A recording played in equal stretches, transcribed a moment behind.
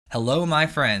Hello, my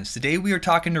friends. Today we are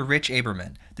talking to Rich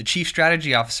Aberman, the Chief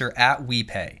Strategy Officer at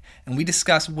WePay, and we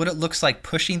discuss what it looks like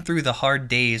pushing through the hard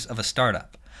days of a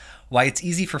startup, why it's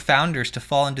easy for founders to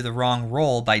fall into the wrong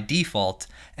role by default,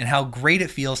 and how great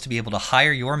it feels to be able to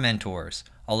hire your mentors.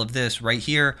 All of this right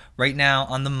here, right now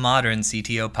on the Modern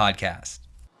CTO Podcast.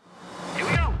 Here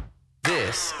we go.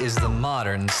 This is the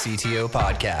Modern CTO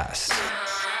Podcast.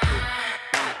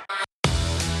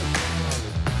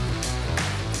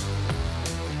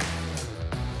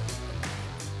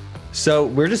 So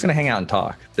we're just gonna hang out and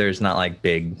talk. There's not like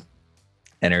big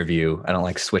interview. I don't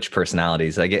like switch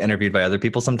personalities. I get interviewed by other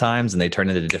people sometimes and they turn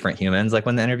into different humans like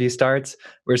when the interview starts.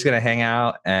 We're just gonna hang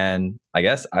out, and I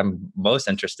guess I'm most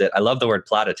interested. I love the word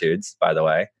platitudes, by the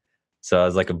way. So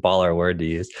it's like a baller word to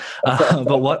use.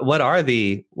 But what are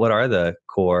the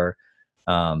core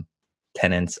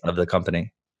tenets of the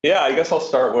company? Yeah, I guess I'll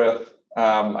start with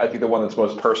I think the one that's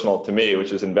most personal to me,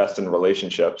 which is invest in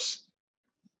relationships.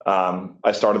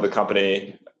 I started the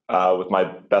company with my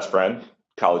best friend,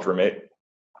 college roommate,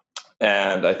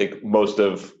 and I think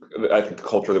the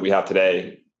culture that we have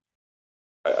today,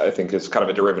 I think is kind of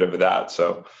a derivative of that.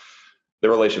 So the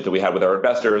relationship that we had with our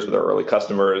investors, with our early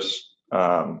customers,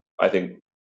 I think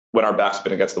when our back's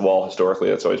been against the wall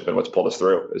historically, that's always been what's pulled us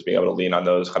through, is being able to lean on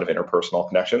those kind of interpersonal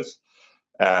connections.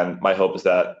 And my hope is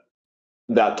that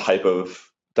that type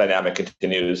of dynamic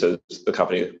continues as the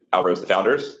company outgrows the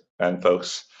founders, and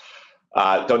folks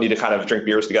don't need to kind of drink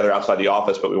beers together outside the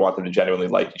office, but we want them to genuinely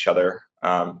like each other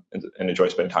and enjoy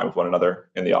spending time with one another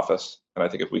in the office. And I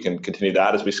think if we can continue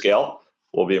that as we scale,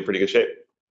 we'll be in pretty good shape.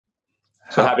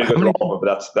 So happy to go through all of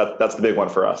them, but that's the big one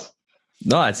for us.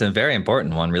 No, it's a very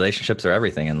important one. Relationships are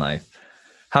everything in life.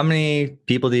 How many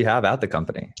people do you have at the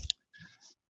company?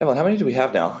 Evan, how many do we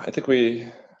have now? I think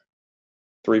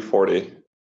 340.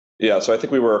 Yeah, so I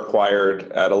think we were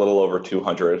acquired at a little over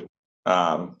 200.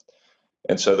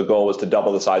 And so the goal was to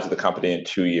double the size of the company in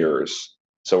 2 years.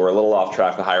 So we're a little off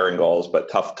track of hiring goals, but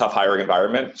tough hiring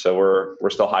environment. So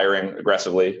we're still hiring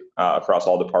aggressively across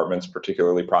all departments,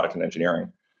 particularly product and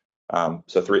engineering.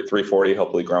 So 340,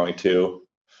 hopefully growing to,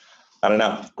 I don't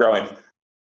know, growing.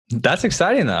 That's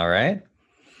exciting though, right?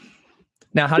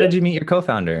 Now, how did you meet your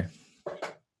co-founder?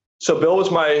 So Bill was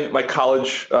my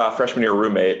college freshman year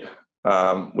roommate.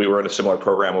 We were in a similar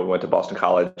program when we went to Boston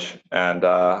College, and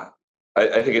I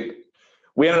think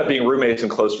we ended up being roommates and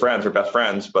close friends or best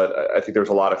friends, but I think there was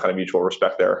a lot of kind of mutual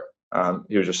respect there.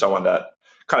 He was just someone that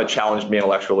kind of challenged me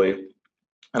intellectually,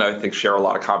 and I think share a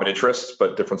lot of common interests,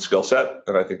 but different skill set.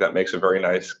 And I think that makes a very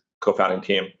nice co-founding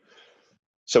team.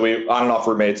 So we on and off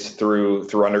roommates through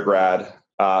undergrad.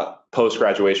 Post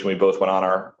graduation, we both went on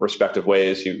our respective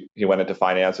ways. He went into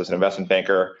finance as an investment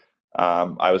banker.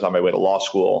 I was on my way to law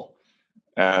school,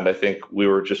 and I think we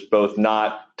were just both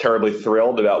not terribly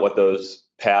thrilled about what those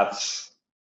paths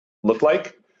looked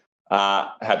like.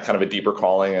 Had kind of a deeper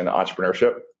calling in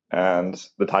entrepreneurship, and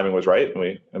the timing was right, and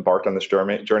we embarked on this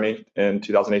journey in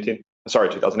 2018. Sorry,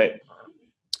 2008.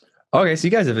 Okay, so you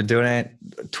guys have been doing it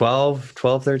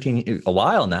 13, a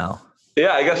while now.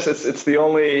 Yeah, I guess it's the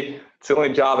only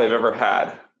job I've ever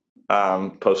had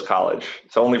post college.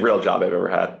 It's the only real job I've ever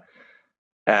had,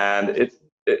 and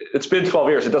it's been 12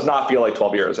 years. It does not feel like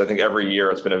 12 years. I think every year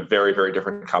it's been a very, very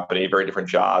different company, very different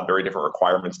job, very different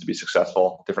requirements to be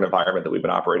successful, different environment that we've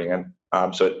been operating in.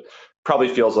 So it probably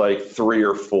feels like 3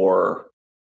 or 4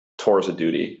 tours of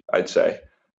duty, I'd say,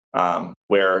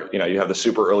 where you have the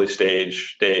super early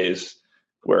stage days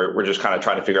where we're just kind of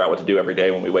trying to figure out what to do every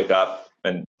day when we wake up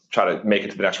and try to make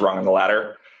it to the next rung on the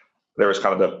ladder. There was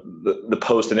kind of the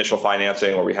post initial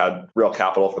financing where we had real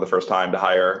capital for the first time to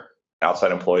hire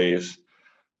outside employees.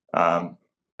 And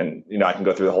I can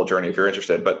go through the whole journey if you're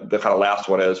interested, but the kind of last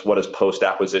one is, what does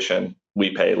post-acquisition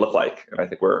WePay look like? And I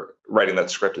think we're writing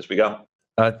that script as we go.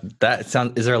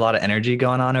 Is there a lot of energy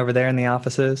going on over there in the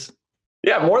offices?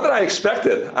 Yeah, more than I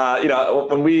expected.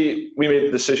 When we made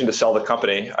the decision to sell the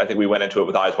company, I think we went into it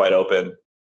with eyes wide open,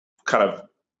 kind of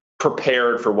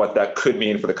prepared for what that could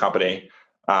mean for the company,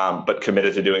 but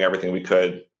committed to doing everything we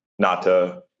could not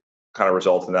to kind of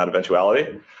result in that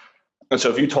eventuality. And so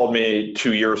if you told me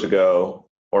 2 years ago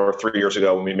or 3 years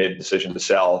ago when we made the decision to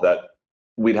sell that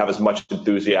we'd have as much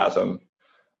enthusiasm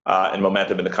and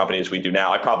momentum in the company as we do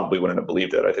now, I probably wouldn't have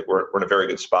believed it. I think we're in a very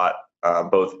good spot,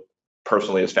 both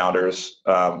personally as founders,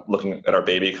 looking at our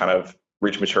baby kind of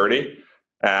reach maturity,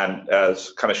 and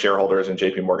as kind of shareholders in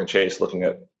JP Morgan Chase, looking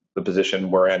at the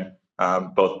position we're in,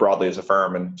 both broadly as a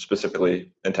firm and specifically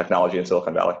in technology in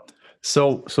Silicon Valley.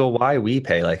 So why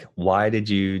WePay? Like, why did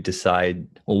you decide?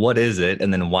 Well, what is it,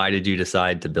 and then why did you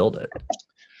decide to build it?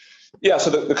 Yeah, so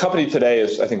the company today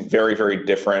is, I think, very, very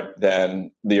different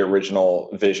than the original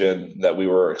vision that we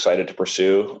were excited to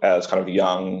pursue as kind of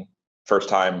young, first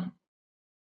time,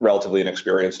 relatively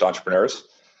inexperienced entrepreneurs.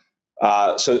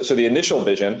 So the initial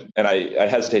vision, and I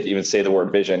hesitate to even say the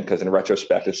word vision because in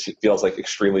retrospect it feels like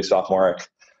extremely sophomoric,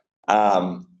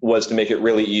 was to make it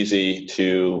really easy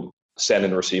to send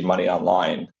and receive money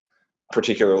online,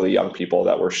 particularly young people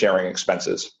that were sharing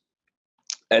expenses.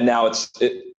 And now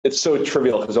it's so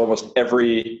trivial because almost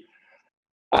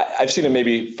I've seen it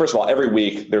maybe, first of all, every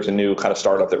week there's a new kind of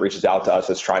startup that reaches out to us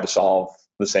that's trying to solve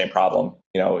the same problem.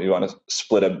 You want to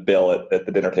split a bill at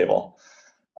the dinner table.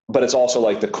 But it's also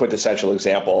like the quintessential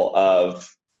example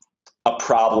of a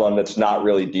problem that's not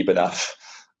really deep enough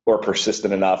or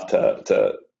persistent enough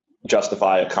to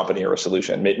justify a company or a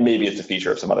solution. Maybe it's a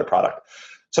feature of some other product.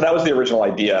 So that was the original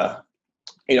idea.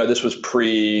 This was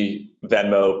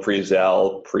pre-Venmo,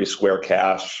 pre-Zelle, pre-Square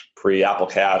Cash, pre-Apple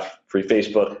Cash,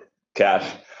 pre-Facebook Cash.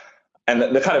 And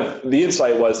the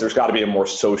insight was there's got to be a more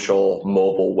social,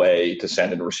 mobile way to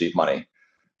send and receive money.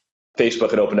 Facebook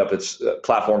had opened up its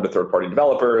platform to third-party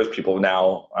developers. People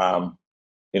now,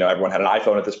 everyone had an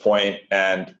iPhone at this point,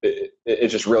 and it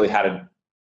just really had a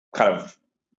kind of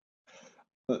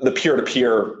the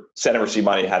peer-to-peer send and receive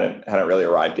money hadn't really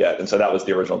arrived yet, and so that was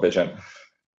the original vision.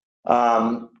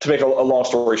 To make a long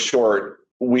story short,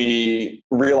 we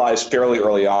realized fairly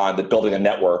early on that building a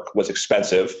network was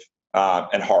expensive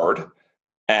and hard,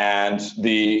 and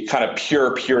the kind of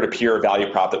pure peer-to-peer value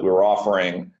prop that we were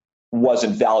offering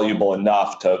wasn't valuable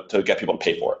enough to get people to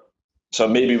pay for it. So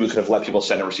maybe we could have let people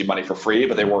send and receive money for free,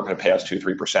 but they weren't going to pay us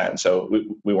 2-3%. So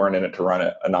we weren't in it to run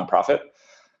a nonprofit.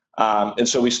 And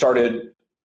so we started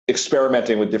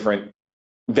experimenting with different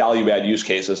value add use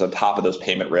cases on top of those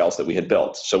payment rails that we had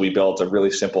built. So we built a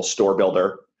really simple store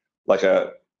builder, like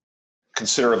a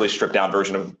considerably stripped down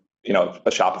version of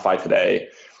a Shopify today.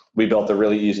 We built a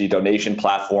really easy donation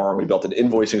platform. We built an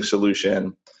invoicing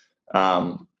solution.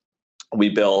 We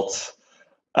built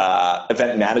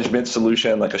event management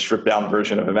solution, like a stripped down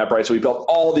version of Eventbrite. So we built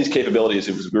all these capabilities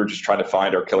because we were just trying to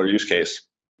find our killer use case.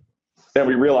 And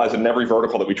we realized in every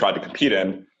vertical that we tried to compete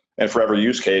in, and for every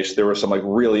use case, there was some like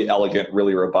really elegant,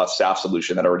 really robust SaaS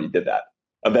solution that already did that.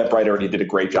 Eventbrite already did a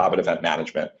great job at event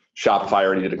management. Shopify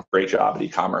already did a great job at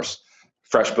e-commerce.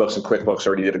 FreshBooks and QuickBooks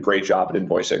already did a great job at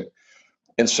invoicing.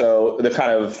 And so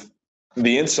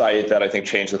the insight that I think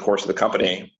changed the course of the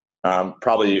company,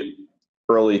 probably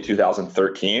early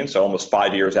 2013, so almost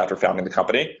 5 years after founding the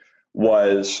company,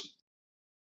 was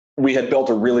we had built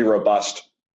a really robust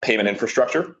payment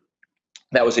infrastructure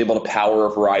that was able to power a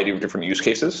variety of different use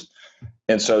cases.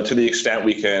 And so to the extent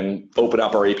we can open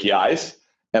up our APIs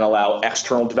and allow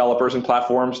external developers and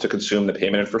platforms to consume the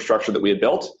payment infrastructure that we had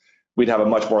built, we'd have a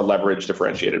much more leveraged,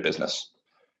 differentiated business.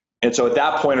 And so at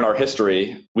that point in our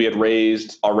history, we had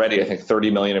raised already, I think,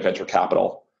 30 million of venture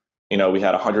capital. We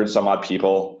had 100 some odd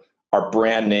people. Our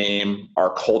brand name,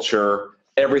 our culture,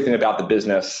 everything about the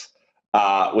business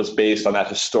was based on that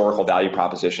historical value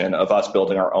proposition of us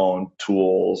building our own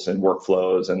tools and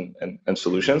workflows and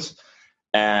solutions.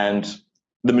 And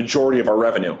the majority of our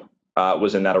revenue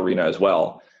was in that arena as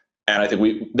well. And I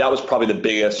think that was probably the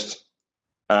biggest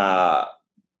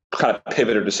kind of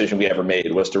pivot or decision we ever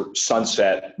made, was to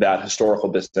sunset that historical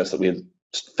business that we had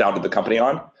founded the company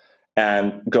on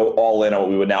and go all in on what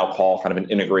we would now call kind of an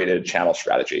integrated channel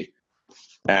strategy.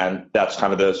 And that's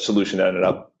kind of the solution that ended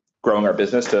up growing our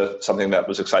business to something that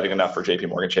was exciting enough for JP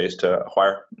Morgan Chase to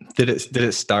acquire. Did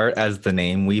it start as the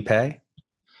name WePay?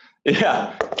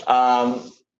 Yeah.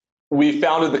 We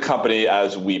founded the company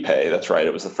as WePay. That's right.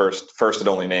 It was the first and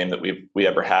only name that we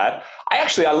ever had.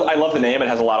 I love the name. It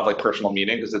has a lot of like personal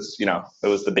meaning because it's, it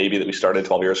was the baby that we started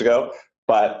 12 years ago.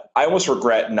 But I almost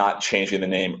regret not changing the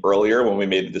name earlier when we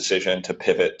made the decision to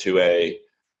pivot to a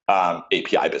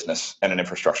API business and an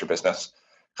infrastructure business.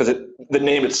 Because the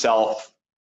name itself,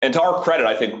 and to our credit,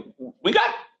 I think we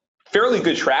got fairly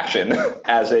good traction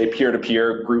as a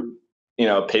peer-to-peer group,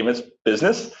 payments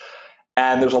business.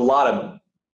 And there's a lot of,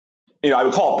 I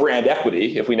would call it brand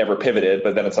equity if we never pivoted,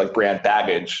 but then it's like brand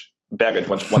baggage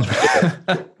once we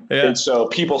pivot. Yeah. And so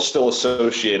people still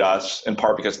associate us in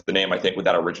part because of the name, I think, with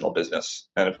that original business.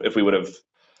 And if we would have,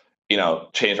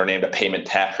 changed our name to Payment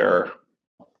Tech or,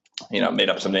 made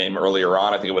up some name earlier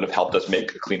on, I think it would have helped us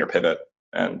make a cleaner pivot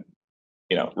and,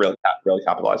 really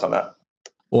capitalize on that.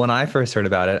 Well, when I first heard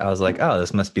about it, I was like, oh,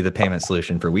 this must be the payment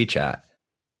solution for WeChat.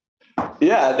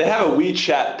 Yeah, they have a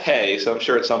WeChat Pay, so I'm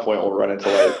sure at some point we'll run into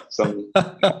like some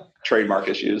trademark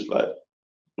issues, but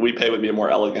WePay would be a more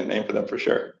elegant name for them for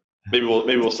sure. Maybe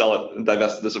we'll sell it and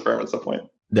divest this firm at some point.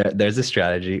 There's a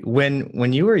strategy.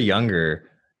 When you were younger,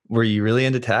 were you really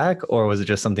into tech, or was it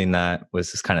just something that was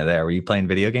just kind of there? Were you playing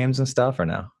video games and stuff, or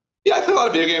no? Yeah, I played a lot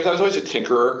of video games. I was always a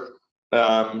tinkerer.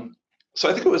 So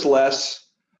I think it was less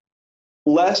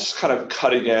kind of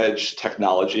cutting edge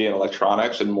technology and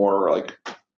electronics and more like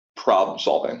problem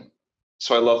solving.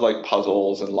 So I love like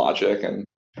puzzles and logic. And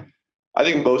I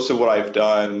think most of what I've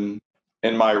done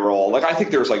in my role, like I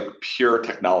think there's like pure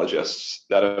technologists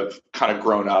that have kind of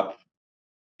grown up,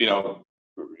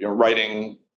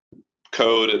 writing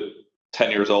code at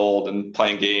 10 years old and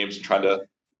playing games and trying to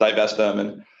divest them.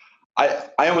 And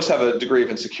I almost have a degree of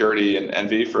insecurity and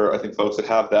envy for, I think, folks that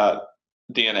have that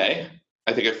DNA.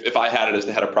 I think if I had it as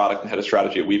the head of product and head of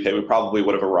strategy at WePay, we probably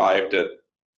would have arrived at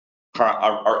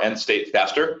our end state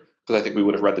faster, because I think we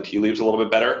would have read the tea leaves a little bit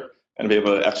better and be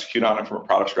able to execute on it from a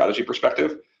product strategy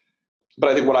perspective. But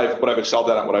I think what I've excelled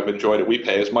at and what I've enjoyed at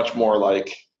WePay is much more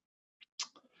like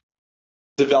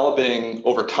developing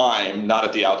over time, not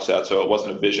at the outset. So it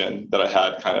wasn't a vision that I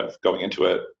had kind of going into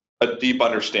it, a deep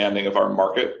understanding of our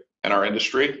market and our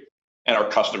industry and our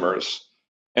customers,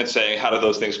 and saying, how do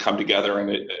those things come together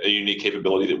in a unique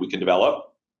capability that we can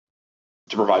develop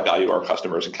to provide value to our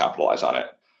customers and capitalize on it.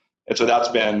 And so that's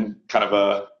been kind of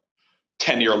a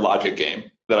 10-year logic game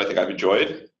that I think I've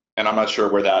enjoyed. And I'm not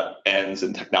sure where that ends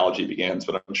and technology begins,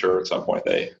 but I'm sure at some point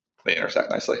they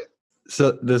intersect nicely.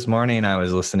 So this morning I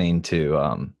was listening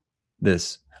to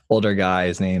this older guy.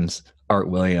 His name's Art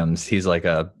Williams. He's like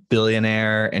a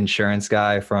billionaire insurance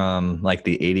guy from like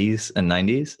the 80s and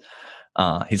 90s.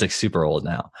 He's like super old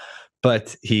now,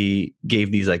 but he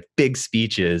gave these like big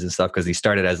speeches and stuff because he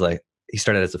started as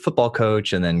a football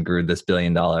coach and then grew this $1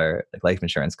 billion like life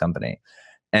insurance company.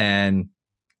 And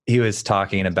he was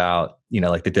talking about,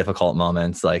 like the difficult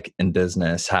moments like in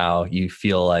business, how you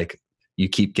feel like you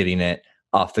keep getting it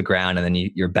off the ground and then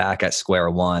you're back at square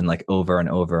one, like over and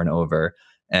over and over.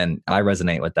 And I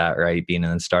resonate with that, right? Being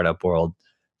in the startup world.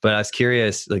 But I was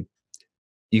curious, like,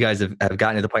 you guys have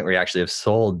gotten to the point where you actually have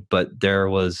sold, but there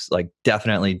was like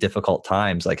definitely difficult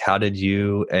times. Like, how did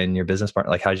you and your business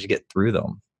partner, like, how did you get through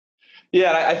them?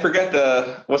 Yeah, I forget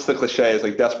what's the cliche is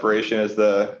like desperation is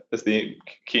the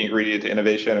key ingredient to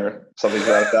innovation or something to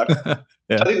that effect.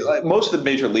 Yeah. I think like most of the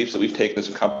major leaps that we've taken as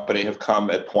a company have come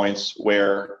at points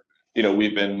where,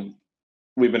 we've been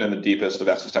in the deepest of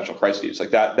existential crises.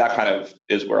 Like that kind of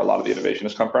is where a lot of the innovation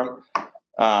has come from.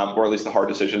 Or at least the hard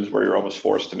decisions where you're almost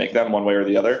forced to make them one way or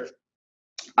the other.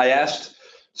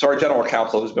 So our general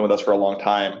counsel, who's been with us for a long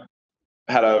time,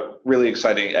 had a really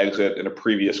exciting exit in a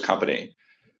previous company.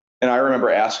 And I remember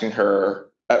asking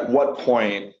her, at what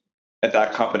point at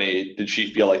that company did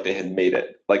she feel like they had made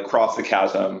it, like crossed the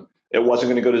chasm? It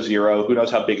wasn't going to go to zero. Who knows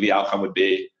how big the outcome would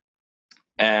be?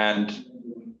 And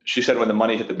she said when the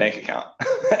money hit the bank account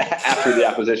after the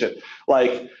acquisition,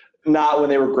 like not when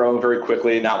they were growing very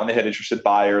quickly, not when they had interested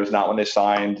buyers, not when they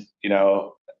signed,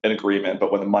 an agreement,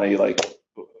 but when the money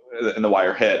and the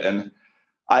wire hit. And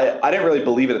I didn't really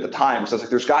believe it at the time. So I was like,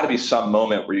 there's got to be some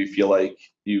moment where you feel like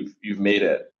you've made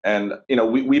it. And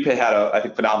WePay had a, I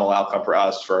think, phenomenal outcome for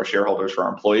us, for our shareholders, for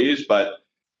our employees, but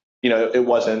it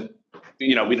wasn't.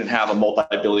 We didn't have a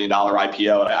multi-billion-dollar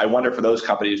IPO. And I wonder for those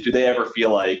companies, do they ever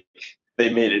feel like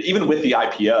they made it? Even with the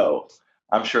IPO,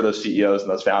 I'm sure those CEOs and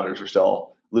those founders are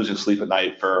still losing sleep at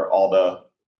night for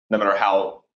no matter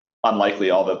how unlikely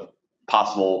all the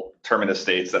possible terminus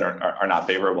states that are not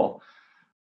favorable.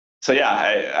 So yeah,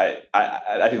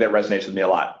 I think that resonates with me a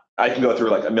lot. I can go through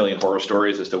like a million horror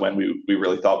stories as to when we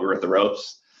really thought we were at the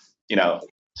ropes.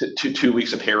 2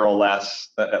 weeks of payroll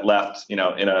left. In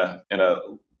a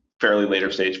fairly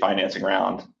later stage financing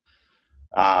round.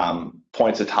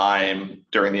 Points of time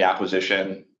during the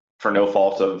acquisition, for no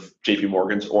fault of JP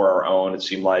Morgan's or our own, it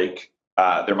seemed like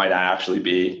there might not actually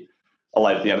be a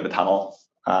light at the end of the tunnel.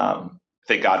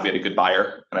 Thank God we had a good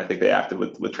buyer, and I think they acted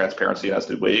with transparency, and as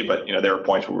did we. But there were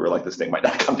points where we were like, this thing might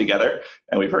not come together,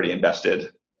 and we've already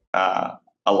invested a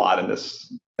lot in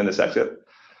this exit.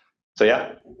 So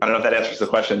yeah, I don't know if that answers the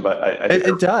question, but I think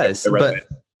it does. But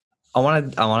I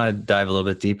want to dive a little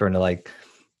bit deeper into like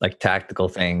tactical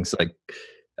things. Like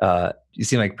you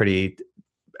seem like a pretty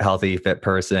healthy, fit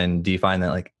person. Do you find that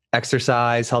like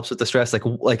exercise helps with the stress?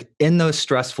 Like in those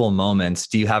stressful moments,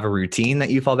 do you have a routine that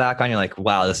you fall back on? You're like,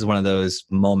 wow, this is one of those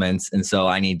moments, and so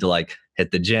I need to like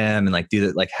hit the gym and like do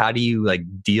that. Like, how do you like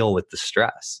deal with the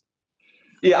stress?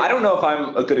 Yeah, I don't know if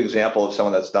I'm a good example of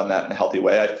someone that's done that in a healthy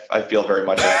way. I feel very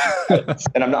much,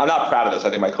 and I'm not proud of this.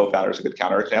 I think my co-founder is a good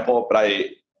counterexample, but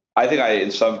I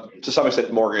think to some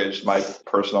extent mortgaged my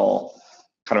personal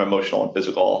kind of emotional and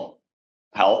physical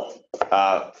health,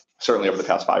 certainly over the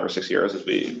past 5 or 6 years as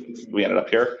we ended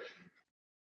up here.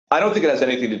 I don't think it has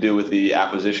anything to do with the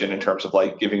acquisition in terms of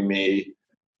like giving me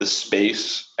the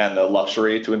space and the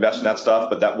luxury to invest in that stuff,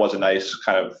 but that was a nice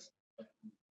kind of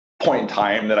point in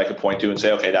time that I could point to and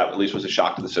say, okay, that at least was a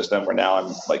shock to the system, where now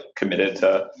I'm like committed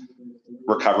to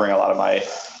recovering a lot of my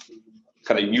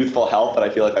kind of youthful health that I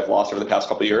feel like I've lost over the past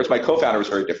couple of years. My co-founder was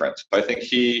very different. So I think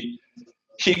he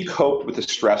coped with the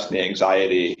stress and the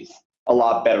anxiety a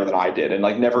lot better than I did, and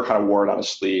like never kind of wore it on his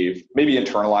sleeve, maybe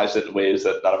internalized it in ways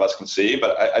that none of us can see.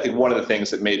 But I think one of the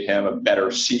things that made him a better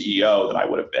CEO than I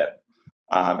would have been,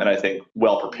 and I think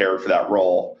well prepared for that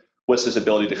role, was his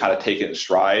ability to kind of take it in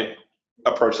stride,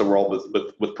 approach the world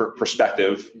with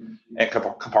perspective, and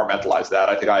compartmentalize that.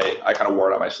 I think I kind of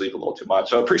wore it on my sleeve a little too much.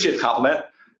 So I appreciate the compliment.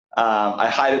 I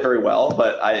hide it very well,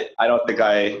 but I don't think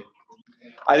I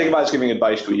think if I was giving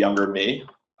advice to a younger me,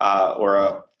 or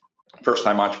a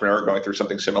first-time entrepreneur going through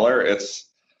something similar,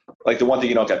 it's like the one thing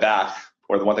you don't get back,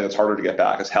 or the one thing that's harder to get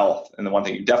back, is health. And the one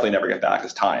thing you definitely never get back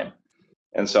is time.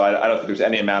 And so I don't think there's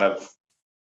any amount of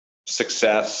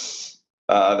success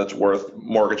that's worth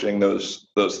mortgaging those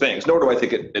things, nor do I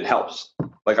think it helps.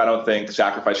 Like, I don't think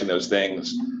sacrificing those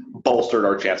things bolstered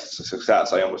our chances of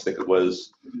success. I almost think it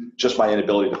was just my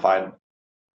inability to find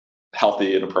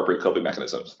healthy and appropriate coping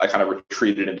mechanisms. I kind of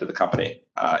retreated into the company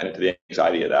and into the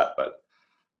anxiety of that, but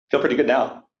feel pretty good now.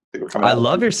 I think we're coming. I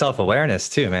love your self-awareness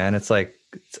too, man. It's like,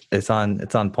 it's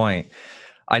on point.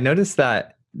 I noticed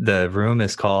that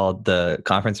the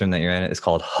conference room that you're in is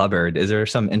called Hubbard. Is there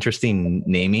some interesting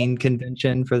naming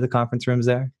convention for the conference rooms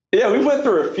there? Yeah, we went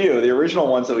through a few. The original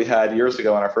ones that we had years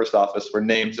ago in our first office were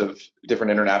names of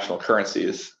different international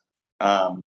currencies.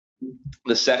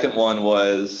 The second one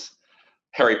was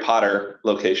Harry Potter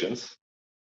locations.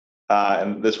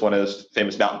 And this one is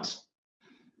famous mountains.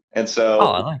 And so,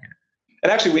 I like it.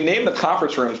 And actually, we named the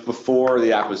conference rooms before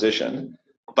the acquisition,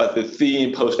 but the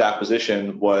theme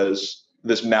post-acquisition was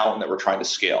this mountain that we're trying to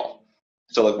scale.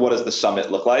 So, like, what does the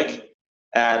summit look like?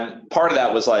 And part of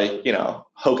that was like,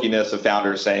 hokiness of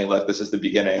founders saying, look, this is the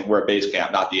beginning. We're at base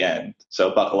camp, not the end.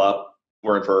 So buckle up.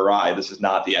 We're in for a ride. This is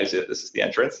not the exit. This is the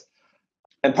entrance.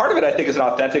 And part of it, I think, is an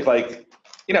authentic,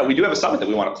 we do have a summit that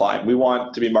we want to climb. We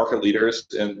want to be market leaders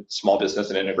in small business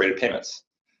and integrated payments.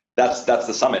 That's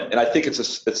the summit. And I think it's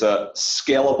a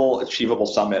scalable, achievable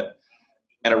summit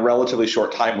in a relatively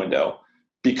short time window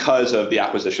because of the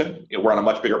acquisition. We're on a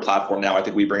much bigger platform now. I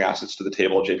think we bring assets to the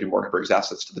table. JP Morgan brings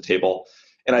assets to the table.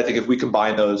 And I think if we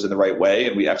combine those in the right way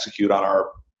and we execute on our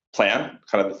plan,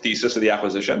 kind of the thesis of the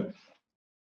acquisition,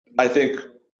 I think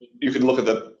you can look at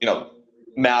the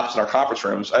maps in our conference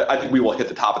rooms. I think we will hit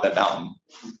the top of that mountain,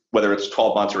 whether it's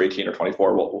 12 months or 18 or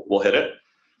 24, we'll hit it.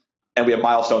 And we have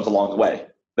milestones along the way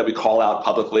that we call out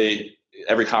publicly,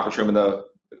 every conference room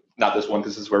not this one,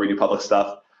 because this is where we do public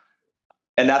stuff.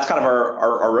 And that's kind of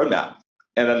our roadmap.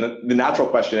 And then the natural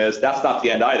question is, that's not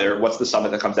the end either. What's the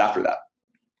summit that comes after that?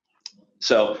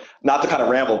 So not to kind of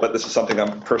ramble, but this is something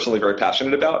I'm personally very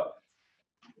passionate about.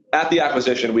 At the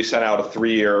acquisition, we sent out a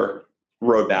 3-year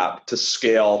roadmap to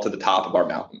scale to the top of our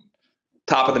mountain.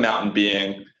 Top of the mountain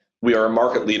being, we are a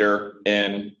market leader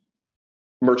in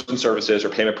merchant services or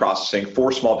payment processing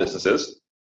for small businesses.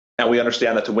 And we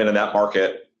understand that to win in that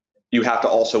market, you have to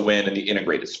also win in the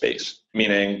integrated space,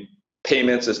 meaning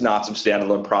payments is not some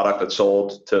standalone product that's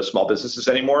sold to small businesses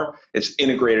anymore. It's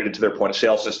integrated into their point of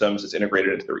sale systems. It's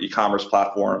integrated into their e-commerce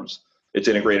platforms. It's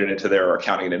integrated into their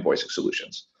accounting and invoicing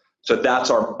solutions. So that's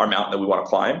our mountain that we want to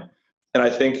climb. And I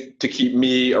think to keep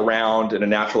me around in a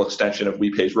natural extension of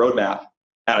WePay's roadmap,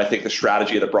 and I think the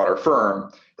strategy of the broader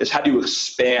firm, is how do you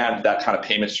expand that kind of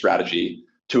payment strategy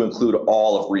to include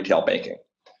all of retail banking?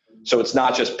 So it's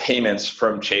not just payments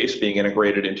from Chase being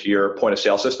integrated into your point of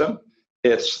sale system.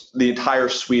 It's the entire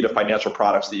suite of financial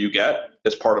products that you get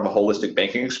as part of a holistic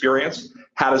banking experience.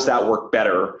 How does that work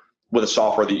better with a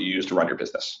software that you use to run your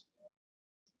business?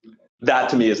 That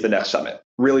to me is the next summit,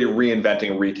 really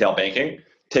reinventing retail banking,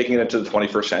 taking it into the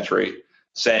 21st century,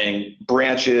 saying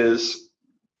branches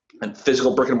and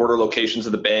physical brick and mortar locations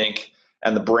of the bank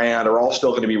and the brand are all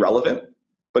still going to be relevant,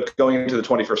 but going into the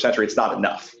 21st century, it's not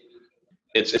enough.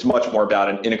 It's much more about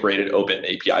an integrated open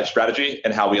API strategy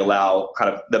and how we allow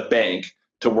kind of the bank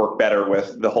to work better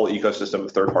with the whole ecosystem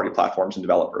of third-party platforms and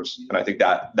developers. And I think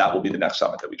that will be the next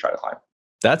summit that we try to climb.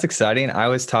 That's exciting. I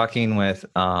was talking with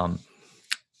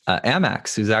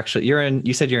Amex, who's actually,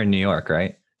 you said you're in New York,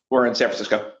 right? We're in San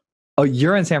Francisco. Oh,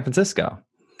 you're in San Francisco.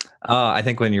 I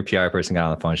think when your PR person got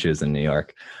on the phone, she was in New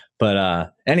York.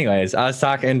 But anyways, I was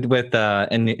talking with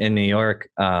in New York,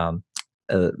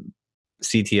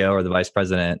 CTO or the vice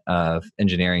president of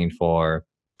engineering for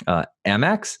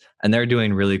Amex, and they're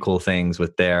doing really cool things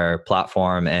with their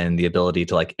platform and the ability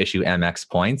to issue Amex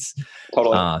points.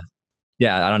 Totally.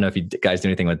 Yeah, I don't know if you guys do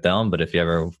anything with them, but if you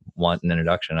ever want an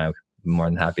introduction, I'm more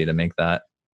than happy to make that.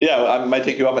 Yeah, I might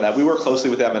take you up on that. We work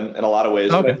closely with them in a lot of ways,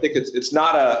 but I think it's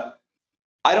not a.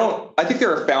 I think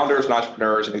there are founders and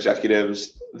entrepreneurs and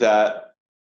executives that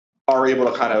are able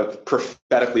to kind of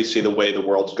prophetically see the way the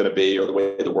world's going to be or the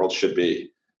way the world should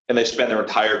be. And they spend their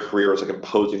entire careers like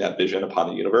imposing that vision upon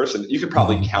the universe. And you could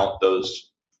probably count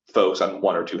those folks on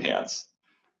one or two hands,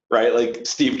 right? Like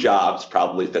Steve Jobs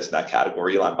probably fits in that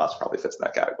category. Elon Musk probably fits in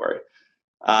that category.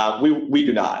 We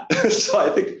do not. So I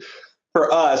think for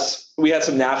us, we had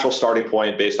some natural starting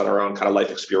point based on our own kind of life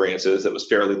experiences that was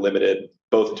fairly limited,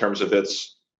 both in terms of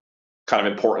its kind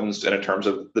of importance and in terms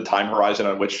of the time horizon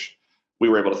on which we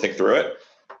were able to think through it.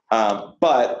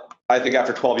 But I think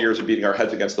after 12 years of beating our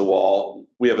heads against the wall,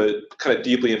 we have a kind of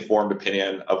deeply informed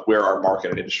opinion of where our market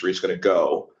and industry is going to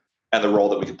go and the role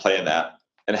that we can play in that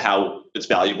and how it's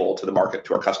valuable to the market,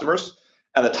 to our customers,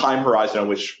 and the time horizon on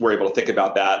which we're able to think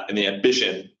about that and the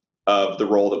ambition of the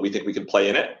role that we think we can play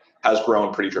in it has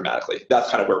grown pretty dramatically.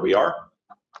 That's kind of where we are.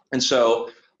 And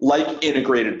so like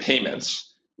integrated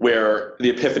payments, where the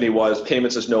epiphany was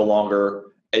payments is no longer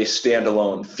a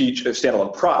standalone feature, a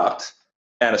standalone product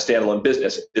and a standalone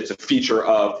business. It's a feature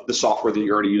of the software that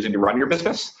you're already using to run your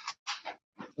business.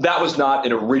 That was not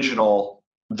an original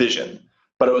vision,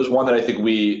 but it was one that I think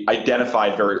we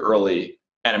identified very early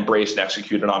and embraced and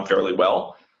executed on fairly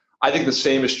well. I think the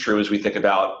same is true as we think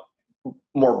about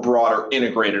more broader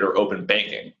integrated or open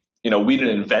banking. We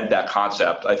didn't invent that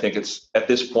concept. I think it's at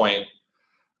this point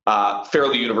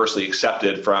fairly universally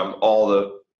accepted from all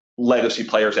the legacy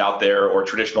players out there or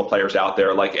traditional players out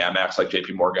there like Amex, like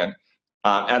JP Morgan,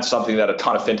 and something that a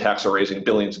ton of fintechs are raising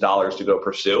billions of dollars to go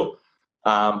pursue.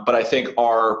 But I think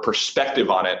our perspective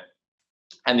on it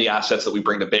and the assets that we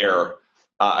bring to bear,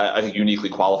 I think uniquely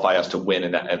qualify us to win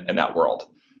in that world.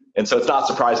 And so it's not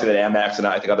surprising that Amex and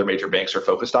I think other major banks are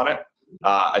focused on it.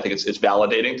 I think it's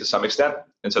validating to some extent.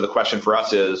 And so the question for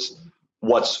us is,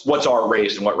 what's our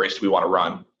race and what race do we want to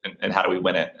run and how do we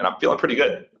win it? And I'm feeling pretty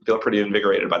good. I'm feeling pretty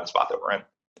invigorated by the spot that we're in.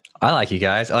 I like you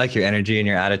guys. I like your energy and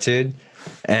your attitude,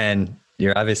 and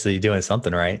you're obviously doing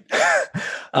something right.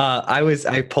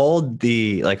 I polled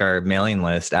our mailing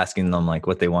list, asking them like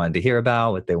what they wanted to hear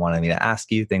about, what they wanted me to ask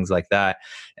you, things like that.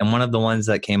 And one of the ones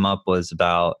that came up was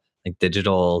about like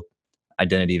digital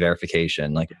identity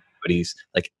verification, like everybody's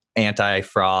like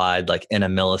anti-fraud, like in a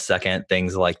millisecond,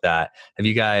 things like that. Have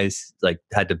you guys like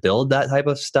had to build that type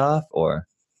of stuff or?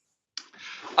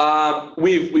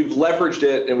 We've leveraged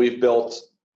it and we've built,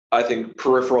 I think,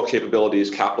 peripheral capabilities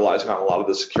capitalizing on a lot of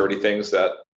the security things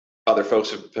that other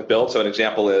folks have built. So an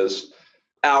example is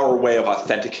our way of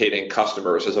authenticating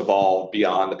customers has evolved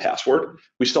beyond the password.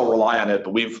 We still rely on it,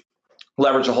 but we've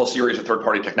leveraged a whole series of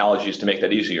third-party technologies to make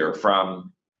that easier,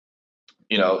 from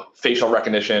facial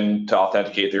recognition to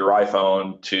authenticate through your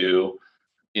iPhone to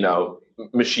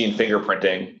machine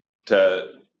fingerprinting to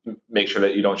make sure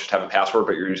that you don't just have a password,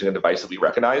 but you're using a device that we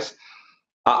recognize.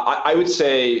 I would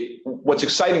say what's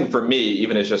exciting for me,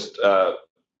 even as just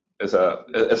as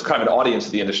kind of an audience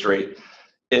of the industry,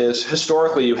 is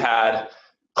historically you had,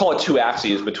 call it two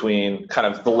axes between kind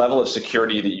of the level of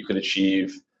security that you could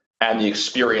achieve and the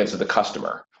experience of the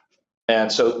customer.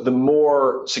 And so the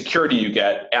more security you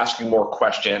get, asking more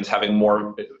questions, having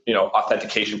more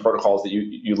authentication protocols that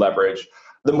you leverage,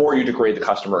 the more you degrade the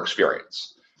customer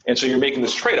experience. And so you're making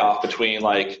this trade-off between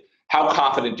like, how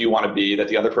confident do you want to be that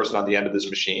the other person on the end of this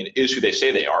machine is who they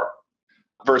say they are,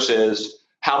 versus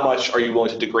how much are you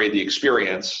willing to degrade the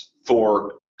experience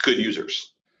for good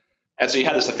users? And so you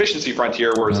had this efficiency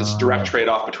frontier where it's this direct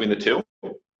trade-off between the two.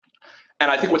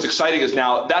 And I think what's exciting is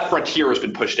now that frontier has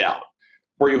been pushed out,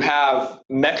 where you have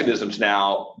mechanisms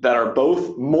now that are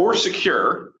both more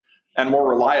secure and more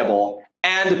reliable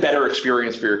and a better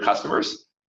experience for your customers.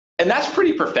 And that's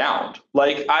pretty profound.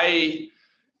 Like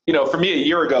for me a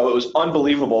year ago, it was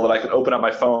unbelievable that I could open up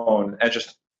my phone and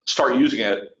just start using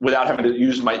it without having to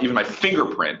use even my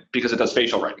fingerprint, because it does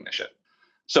facial recognition.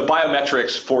 So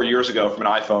biometrics 4 years ago from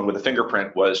an iPhone with a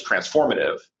fingerprint was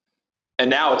transformative. And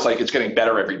now it's like it's getting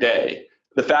better every day.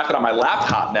 The fact that on my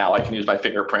laptop now I can use my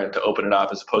fingerprint to open it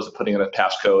up as opposed to putting in a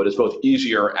passcode is both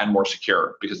easier and more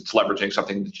secure, because it's leveraging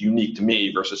something that's unique to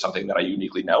me versus something that I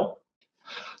uniquely know.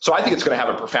 So I think it's going to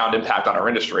have a profound impact on our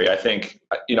industry. I think,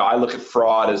 I look at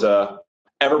fraud as a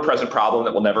ever-present problem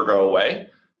that will never go away,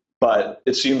 but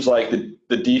it seems like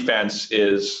the defense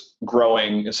is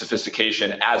growing in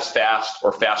sophistication as fast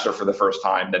or faster for the first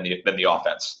time than the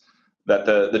offense. That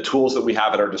the tools that we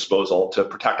have at our disposal to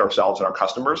protect ourselves and our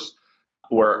customers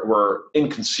were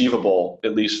inconceivable,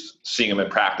 at least seeing them in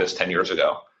practice 10 years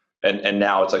ago. And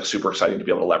now it's like super exciting to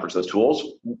be able to leverage those tools.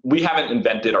 We haven't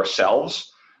invented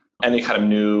ourselves any kind of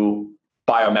new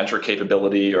biometric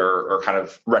capability or kind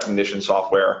of recognition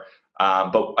software.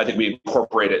 But I think we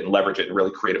incorporate it and leverage it in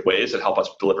really creative ways that help us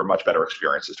deliver much better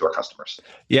experiences to our customers.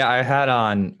 Yeah, I had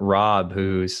on Rob,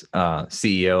 who's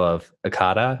CEO of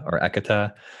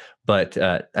Ekata. But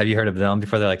have you heard of them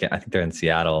before? They're like, I think they're in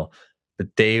Seattle.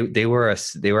 But they were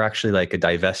actually like a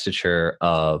divestiture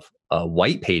of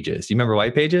White Pages. You remember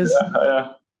White Pages?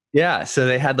 Yeah. Yeah, so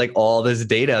they had like all this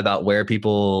data about where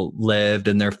people lived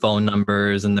and their phone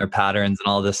numbers and their patterns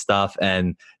and all this stuff,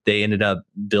 and they ended up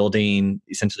building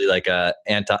essentially like a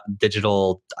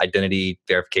digital identity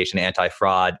verification,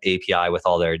 anti-fraud API with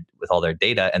all their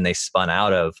data, and they spun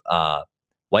out of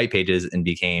White Pages and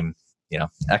became,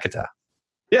 Ekata.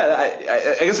 Yeah,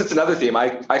 I guess it's another theme. I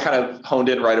kind of honed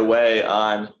in right away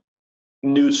on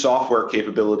new software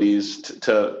capabilities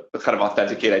to kind of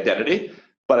authenticate identity.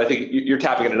 But I think you're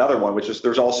tapping in another one, which is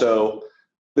there's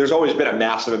always been a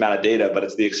massive amount of data, but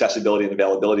it's the accessibility and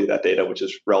availability of that data, which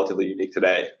is relatively unique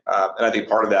today. And I think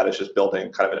part of that is just building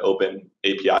kind of an open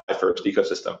API first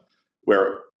ecosystem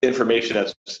where information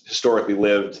that's historically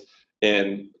lived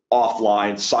in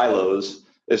offline silos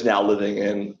is now living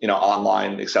in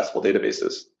online accessible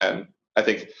databases. And I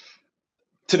think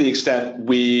to the extent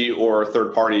we or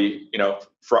third party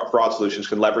fraud solutions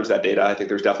can leverage that data, I think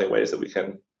there's definitely ways that we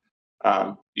can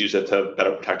use it to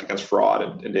better protect against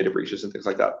fraud and data breaches and things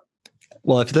like that.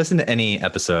 Well, if you listen to any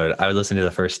episode, I would listen to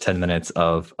the first 10 minutes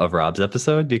of Rob's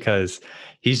episode, because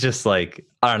he's just like,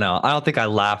 I don't know. I don't think I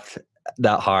laughed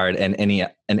that hard in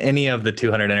any of the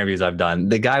 200 interviews I've done.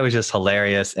 The guy was just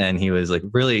hilarious. And he was like,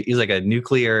 he's like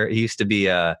he used to be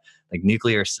a like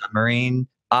nuclear submarine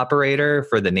operator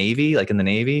for the Navy, like in the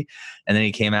Navy. And then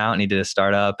he came out and he did a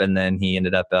startup, and then he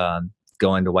ended up,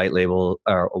 going to White Label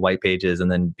or White Pages,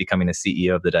 and then becoming a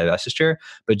CEO of the divestiture.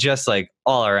 But just like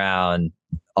all around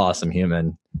awesome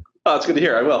human. Oh, it's good to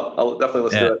hear. I'll definitely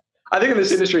listen to it. I think in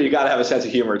this industry, you got to have a sense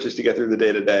of humor just to get through the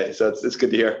day to day. So it's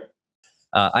good to hear.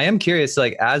 I am curious,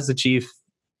 like as the chief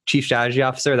strategy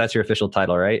officer, that's your official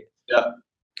title, right? Yeah.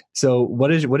 So what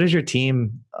does your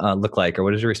team look like, or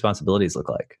what does your responsibilities look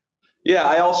like? Yeah,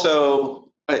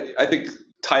 I think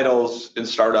titles in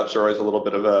startups are always a little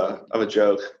bit of a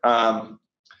joke.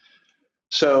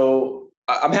 So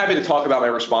I'm happy to talk about my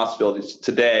responsibilities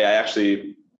today.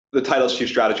 The title is Chief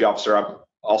Strategy Officer. I'm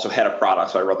also head of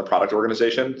product, so I run the product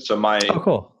organization. So my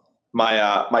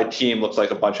team looks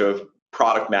like a bunch of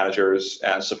product managers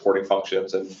and supporting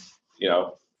functions, and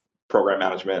program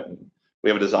management. And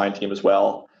we have a design team as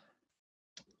well.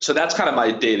 So that's kind of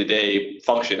my day-to-day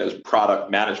function is product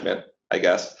management, I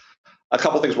guess. A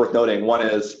couple things worth noting. One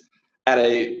is at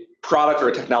a product or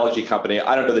a technology company,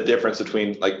 I don't know the difference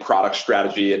between like product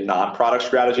strategy and non-product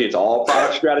strategy. It's all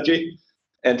product strategy.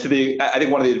 And I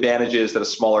think one of the advantages that a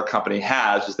smaller company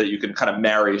has is that you can kind of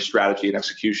marry strategy and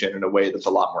execution in a way that's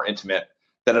a lot more intimate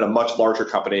than at a much larger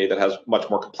company that has much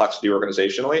more complexity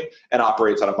organizationally and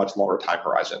operates on a much longer time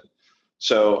horizon.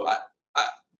 So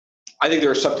I think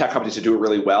there are some tech companies that do it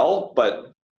really well,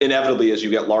 but inevitably as you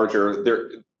get larger,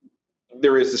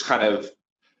 there is this kind of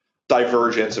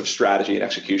divergence of strategy and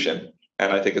execution.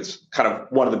 And I think it's kind of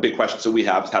one of the big questions that we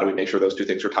have is how do we make sure those two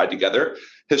things are tied together?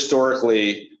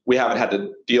 Historically, we haven't had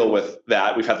to deal with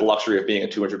that. We've had the luxury of being a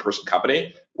 200-person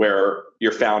company where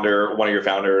your founder, one of your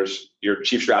founders, your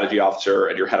chief strategy officer,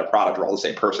 and your head of product are all the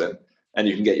same person. And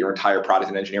you can get your entire product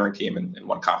and engineering team in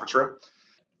one conference room.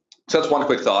 So that's one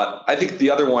quick thought. I think the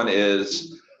other one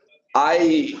is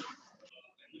I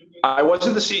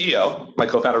wasn't the CEO. My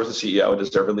co-founder was the CEO, and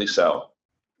deservedly so.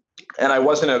 And I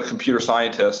wasn't a computer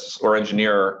scientist or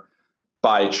engineer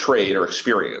by trade or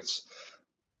experience.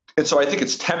 And so I think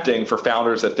it's tempting for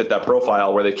founders that fit that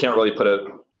profile where they can't really put a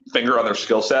finger on their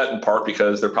skill set, in part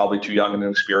because they're probably too young and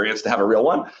inexperienced to have a real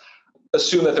one,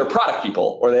 assume that they're product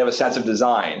people or they have a sense of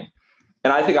design.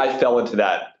 And I think I fell into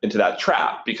that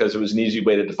trap because it was an easy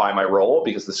way to define my role,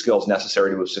 because the skills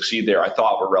necessary to succeed there I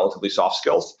thought were relatively soft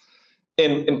skills.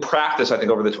 In practice, I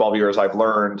think over the 12 years I've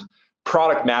learned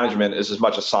product management is as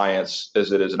much a science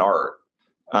as it is an art.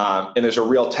 And there's a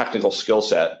real technical skill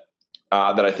set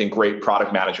that I think great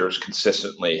product managers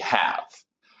consistently have.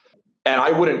 And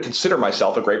I wouldn't consider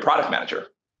myself a great product manager.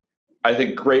 I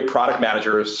think great product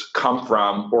managers come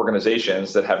from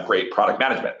organizations that have great product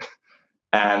management.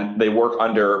 And they work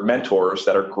under mentors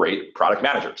that are great product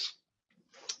managers.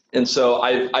 And so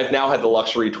I've now had the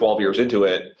luxury 12 years into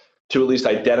it to at least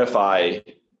identify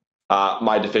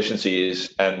my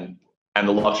deficiencies and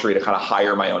the luxury to kind of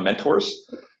hire my own mentors.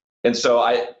 And so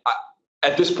I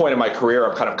at this point in my career,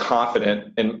 I'm kind of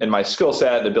confident in my skill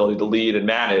set, the ability to lead and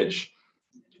manage.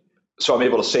 so I'm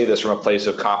able to say this from a place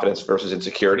of confidence versus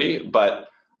insecurity, but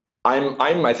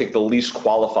I think the least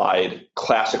qualified,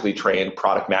 classically trained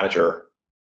product manager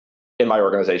in my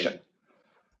organization.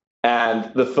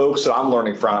 And the folks that I'm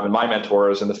learning from and my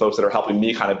mentors and the folks that are helping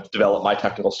me kind of develop my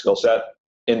technical skill set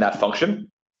in that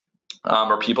function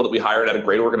are people that we hired out of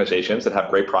great organizations that have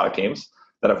great product teams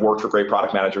that have worked for great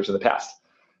product managers in the past.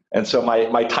 And so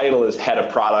my title is head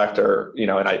of product, or,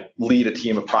 and I lead a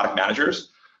team of product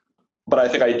managers. But I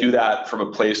think I do that from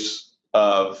a place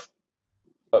of,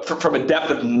 from a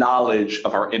depth of knowledge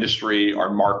of our industry, our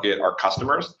market, our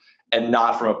customers, and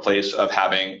not from a place of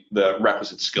having the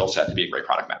requisite skill set to be a great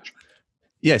product manager.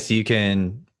 Yes, you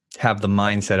can have the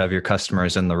mindset of your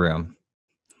customers in the room.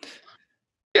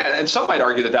 Yeah, and some might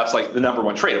argue that that's like the number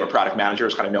one trait of a product manager,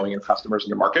 is kind of knowing your customers and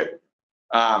your market.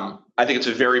 I think it's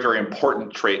a very, very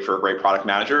important trait for a great product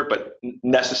manager, but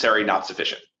necessary, not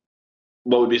sufficient.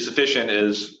 What would be sufficient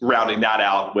is rounding that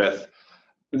out with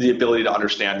the ability to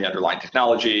understand the underlying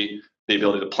technology, the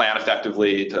ability to plan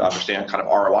effectively, to understand kind of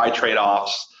ROI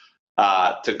trade-offs,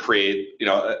 to create,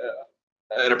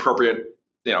 an appropriate,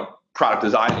 product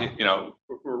design,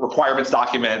 requirements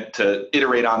document, to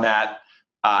iterate on that,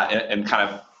 and kind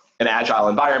of an agile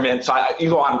environment. So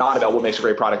you go on and on about what makes a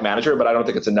great product manager, but I don't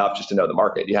think it's enough just to know the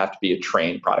market. You have to be a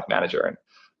trained product manager. And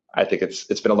I think it's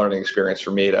been a learning experience for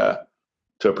me to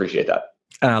appreciate that.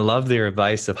 And I love your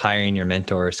advice of hiring your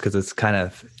mentors, because it's kind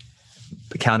of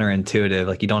counterintuitive.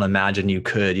 Like, you don't imagine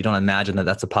that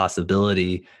that's a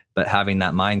possibility, but having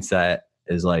that mindset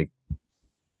is like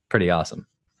pretty awesome.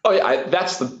 Oh yeah,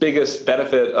 that's the biggest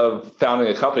benefit of founding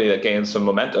a company that gains some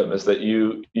momentum, is that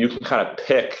you can kind of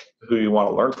pick who you want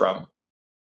to learn from,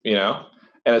 and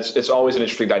it's always an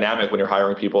interesting dynamic when you're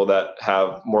hiring people that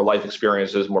have more life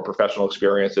experiences, more professional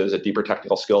experiences, a deeper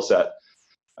technical skill set.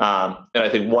 And I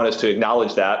think one is to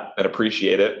acknowledge that and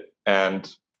appreciate it,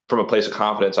 and from a place of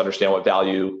confidence, understand what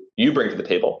value you bring to the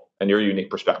table and your unique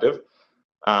perspective.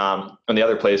 And the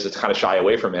other place is to kind of shy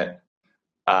away from it.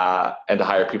 And to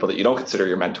hire people that you don't consider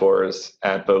your mentors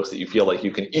and folks that you feel like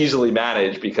you can easily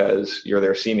manage because you're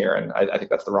their senior. And I think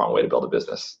that's the wrong way to build a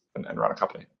business and run a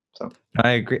company. So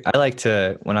I agree. I like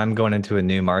to, when I'm going into a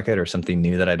new market or something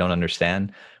new that I don't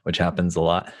understand, which happens a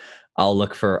lot, I'll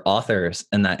look for authors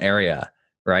in that area,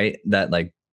 right? That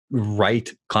like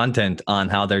write content on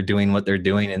how they're doing what they're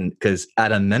doing. And because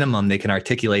at a minimum, they can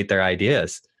articulate their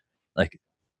ideas,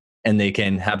 and they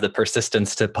can have the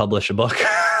persistence to publish a book.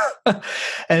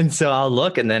 And so I'll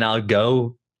look, and then I'll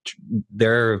go,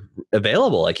 they're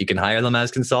available. Like, you can hire them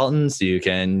as consultants, you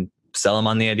can sell them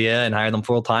on the idea and hire them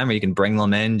full time, or you can bring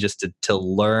them in just to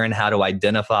learn how to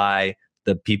identify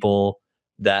the people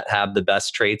that have the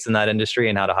best traits in that industry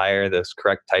and how to hire those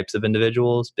correct types of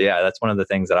individuals. But yeah, that's one of the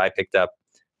things that I picked up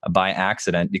by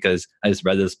accident, because I just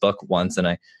read this book once and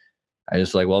I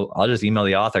just like, well, I'll just email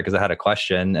the author because I had a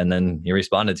question, and then he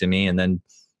responded to me, and then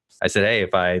I said, hey,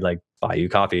 if I buy you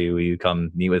coffee, will you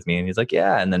come meet with me? And he's like,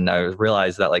 yeah. And then I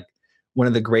realized that one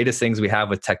of the greatest things we have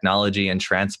with technology and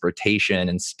transportation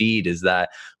and speed is that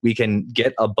we can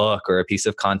get a book or a piece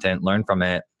of content, learn from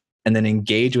it, and then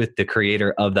engage with the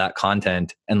creator of that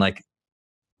content in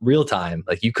real time.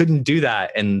 You couldn't do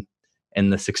that in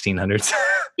the 1600s.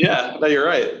 Yeah, no, you're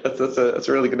right. That's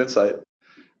a really good insight.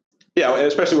 Yeah, and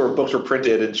especially where books were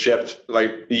printed and shipped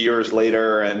years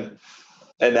later, and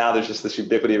now there's just this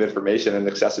ubiquity of information and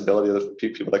accessibility of the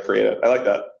people that create it. I like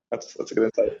that. That's a good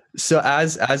insight. So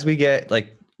as we get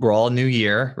we're all new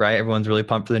year, right? Everyone's really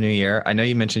pumped for the new year. I know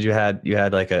you mentioned you had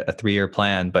a 3-year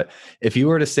plan, but if you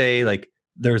were to say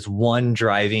there's one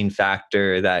driving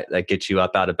factor that gets you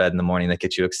up out of bed in the morning, that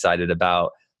gets you excited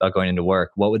about going into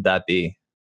work, what would that be?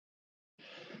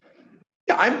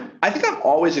 Yeah, I think I'm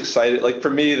always excited. For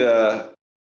me, the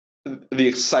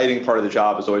exciting part of the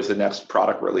job is always the next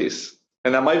product release.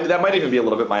 And that might even be a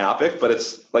little bit myopic, but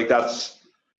it's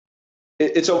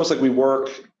it's almost like we work.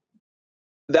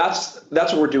 That's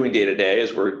what we're doing day to day,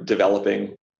 is we're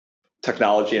developing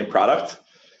technology and product.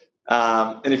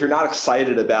 And if you're not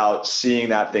excited about seeing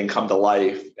that thing come to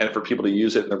life and for people to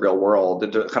use it in the real world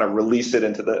and to kind of release it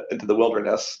into the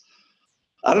wilderness,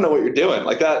 I don't know what you're doing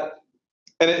like that.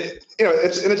 And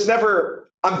it's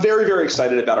never. I'm very, very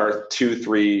excited about our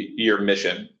 2-3 year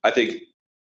mission. I think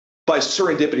by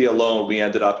serendipity alone, we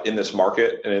ended up in this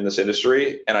market and in this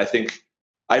industry. And I think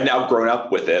I've now grown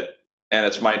up with it. And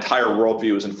it's my entire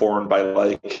worldview is informed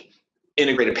by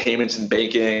integrated payments and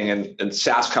banking and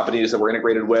SaaS companies that we're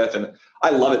integrated with. And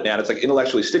I love it, man. It's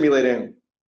intellectually stimulating.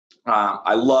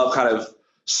 I love kind of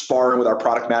sparring with our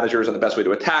product managers on the best way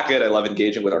to attack it. I love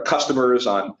engaging with our customers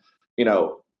on,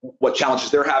 what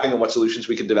challenges they're having and what solutions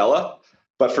we can develop.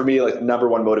 But for me, number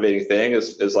one motivating thing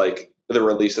is the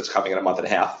release that's coming in a month and a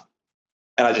half.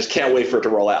 And I just can't wait for it to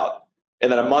roll out.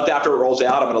 And then a month after it rolls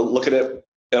out, I'm going to look at it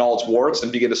in all its warts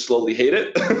and begin to slowly hate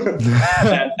it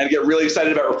and get really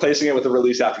excited about replacing it with a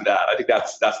release after that. I think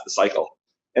that's the cycle.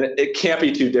 And it can't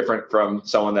be too different from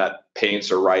someone that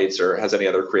paints or writes or has any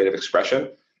other creative expression,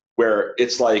 where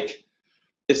it's like,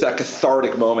 it's that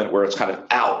cathartic moment where it's kind of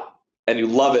out and you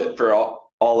love it for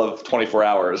all of 24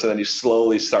 hours. And then you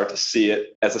slowly start to see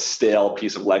it as a stale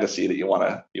piece of legacy that you want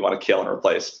to kill and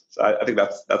replace. So I think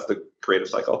that's the creative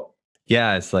cycle.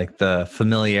 Yeah, it's like the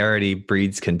familiarity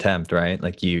breeds contempt, right?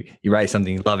 Like you write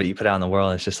something, you love it, you put it out in the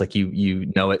world, and it's just like you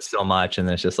know it so much, and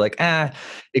it's just like,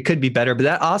 it could be better. But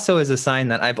that also is a sign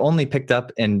that I've only picked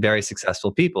up in very successful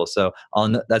people. So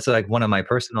that's like one of my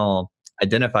personal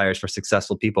identifiers for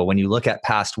successful people. When you look at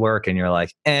past work and you're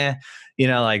like,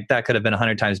 like that could have been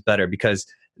 100 times better, because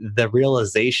the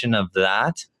realization of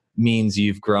that means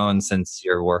you've grown since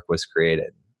your work was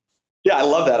created. Yeah, I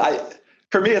love that.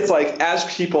 For me, it's like, as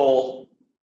people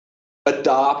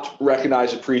adopt,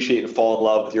 recognize, appreciate, and fall in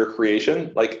love with your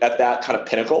creation, like at that kind of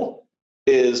pinnacle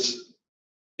is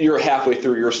you're halfway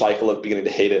through your cycle of beginning to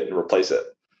hate it and replace it.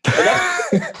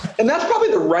 And that's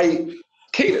probably the right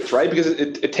cadence, right? Because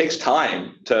it takes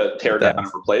time to tear down and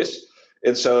replace.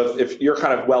 And so if you're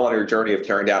kind of well on your journey of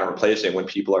tearing down and replacing, when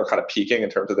people are kind of peaking in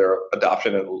terms of their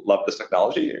adoption and love this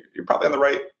technology, you're probably on the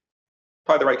right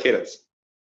cadence.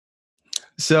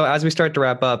 So as we start to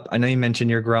wrap up, I know you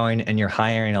mentioned you're growing and you're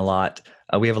hiring a lot.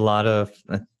 We have a lot of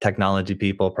technology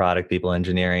people, product people,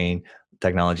 engineering,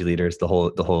 technology leaders, the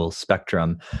whole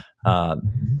spectrum. Do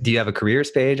you have a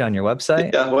careers page on your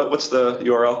website? Yeah. What's the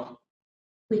URL?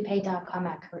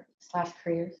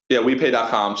 WePay.com/careers. Yeah,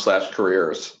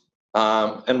 WePay.com/careers.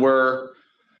 And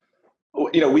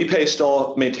WePay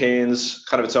still maintains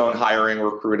kind of its own hiring,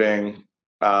 recruiting,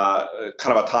 kind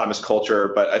of autonomous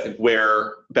culture, but I think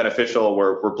where beneficial,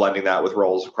 we're blending that with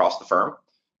roles across the firm.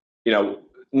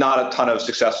 Not a ton of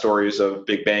success stories of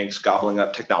big banks gobbling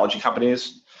up technology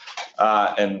companies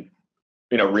and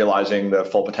realizing the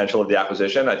full potential of the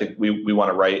acquisition. I think we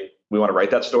want to write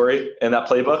that story in that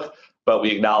playbook, but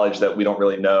we acknowledge that we don't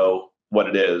really know what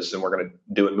it is, and we're going to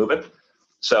do it moving.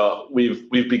 So we've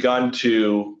begun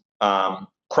to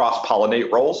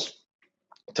cross-pollinate roles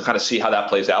to kind of see how that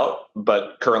plays out.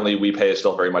 But currently, WePay is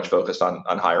still very much focused on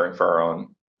hiring for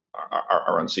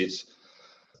our own seats.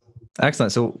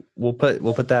 Excellent. So we'll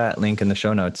put that link in the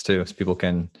show notes too, so people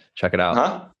can check it out.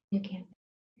 Huh?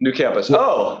 New campus.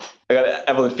 Oh, I got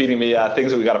Evelyn feeding me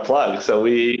things that we got to plug. So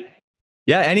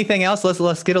anything else?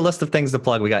 Let's get a list of things to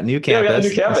plug. We got new campus. Yeah, we got a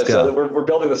new campus. So we're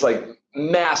building this like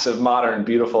massive, modern,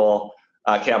 beautiful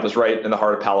campus right in the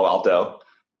heart of Palo Alto,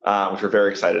 which we're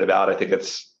very excited about. I think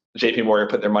it's JP Morgan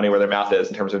putting their money where their mouth is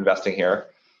in terms of investing here.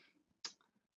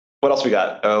 What else we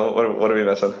got? What are we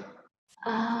missing?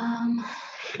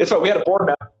 It's what we had a board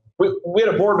member. We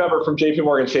had a board member from JP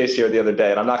Morgan Chase here the other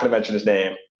day, and I'm not going to mention his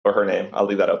name or her name. I'll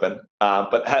leave that open.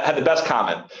 But had the best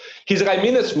comment. He's like, I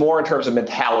mean this more in terms of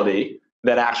mentality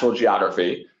than actual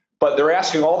geography, but they're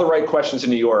asking all the right questions in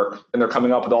New York, and they're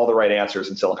coming up with all the right answers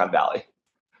in Silicon Valley.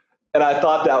 And I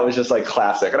thought that was just like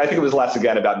classic. And I think it was less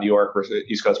again about New York versus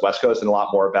East Coast, West Coast, and a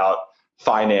lot more about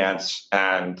finance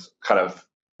and kind of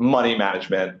money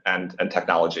management and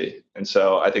technology. And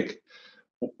so I think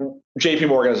JP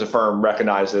Morgan as a firm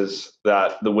recognizes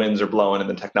that the winds are blowing in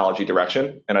the technology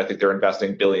direction. And I think they're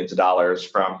investing billions of dollars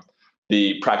from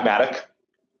the pragmatic,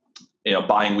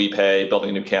 buying WePay, building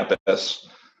a new campus,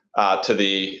 to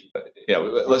the,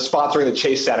 sponsoring the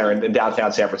Chase Center in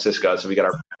downtown San Francisco. So we got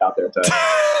our out there to.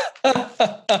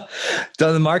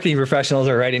 So the marketing professionals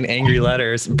are writing angry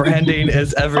letters. Branding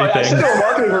is everything. I said to a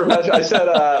marketing professional, I said,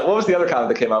 what was the other comment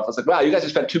that came up? I was like, wow, you guys have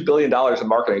spent $2 billion in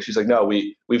marketing. She's like, no,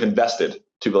 we've invested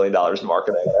 $2 billion in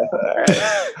marketing.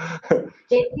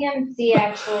 JPMC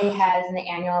actually has an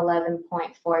annual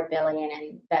 $11.4 billion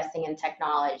in investing in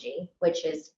technology, which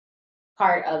is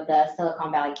part of the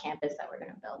Silicon Valley campus that we're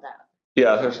going to build out.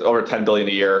 Yeah, there's over $10 billion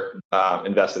a year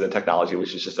invested in technology,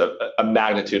 which is just a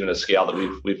magnitude and a scale that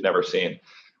we've never seen.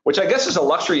 Which I guess is a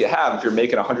luxury you have if you're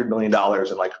making $100 million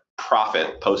in like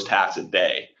profit post-tax a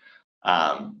day.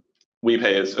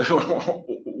 WePay is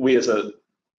we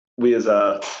as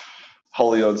a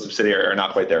wholly owned subsidiary are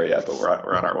not quite there yet, but we're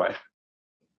on our way.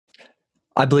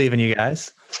 I believe in you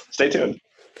guys. Stay tuned.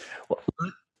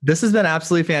 This has been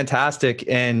absolutely fantastic.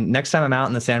 And next time I'm out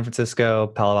in the San Francisco,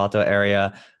 Palo Alto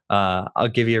area, I'll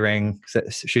give you a ring,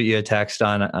 shoot you a text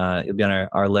on, you'll be on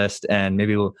our list, and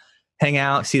maybe we'll hang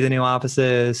out, see the new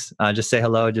offices, just say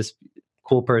hello, just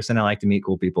cool person. I like to meet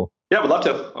cool people. Yeah, would love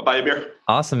to. I'll buy you a beer.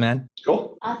 Awesome, man.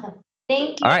 Cool. Awesome.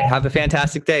 Thank you. All right. Have a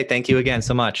fantastic day. Thank you again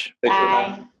so much. Thanks for your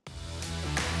Bye. time.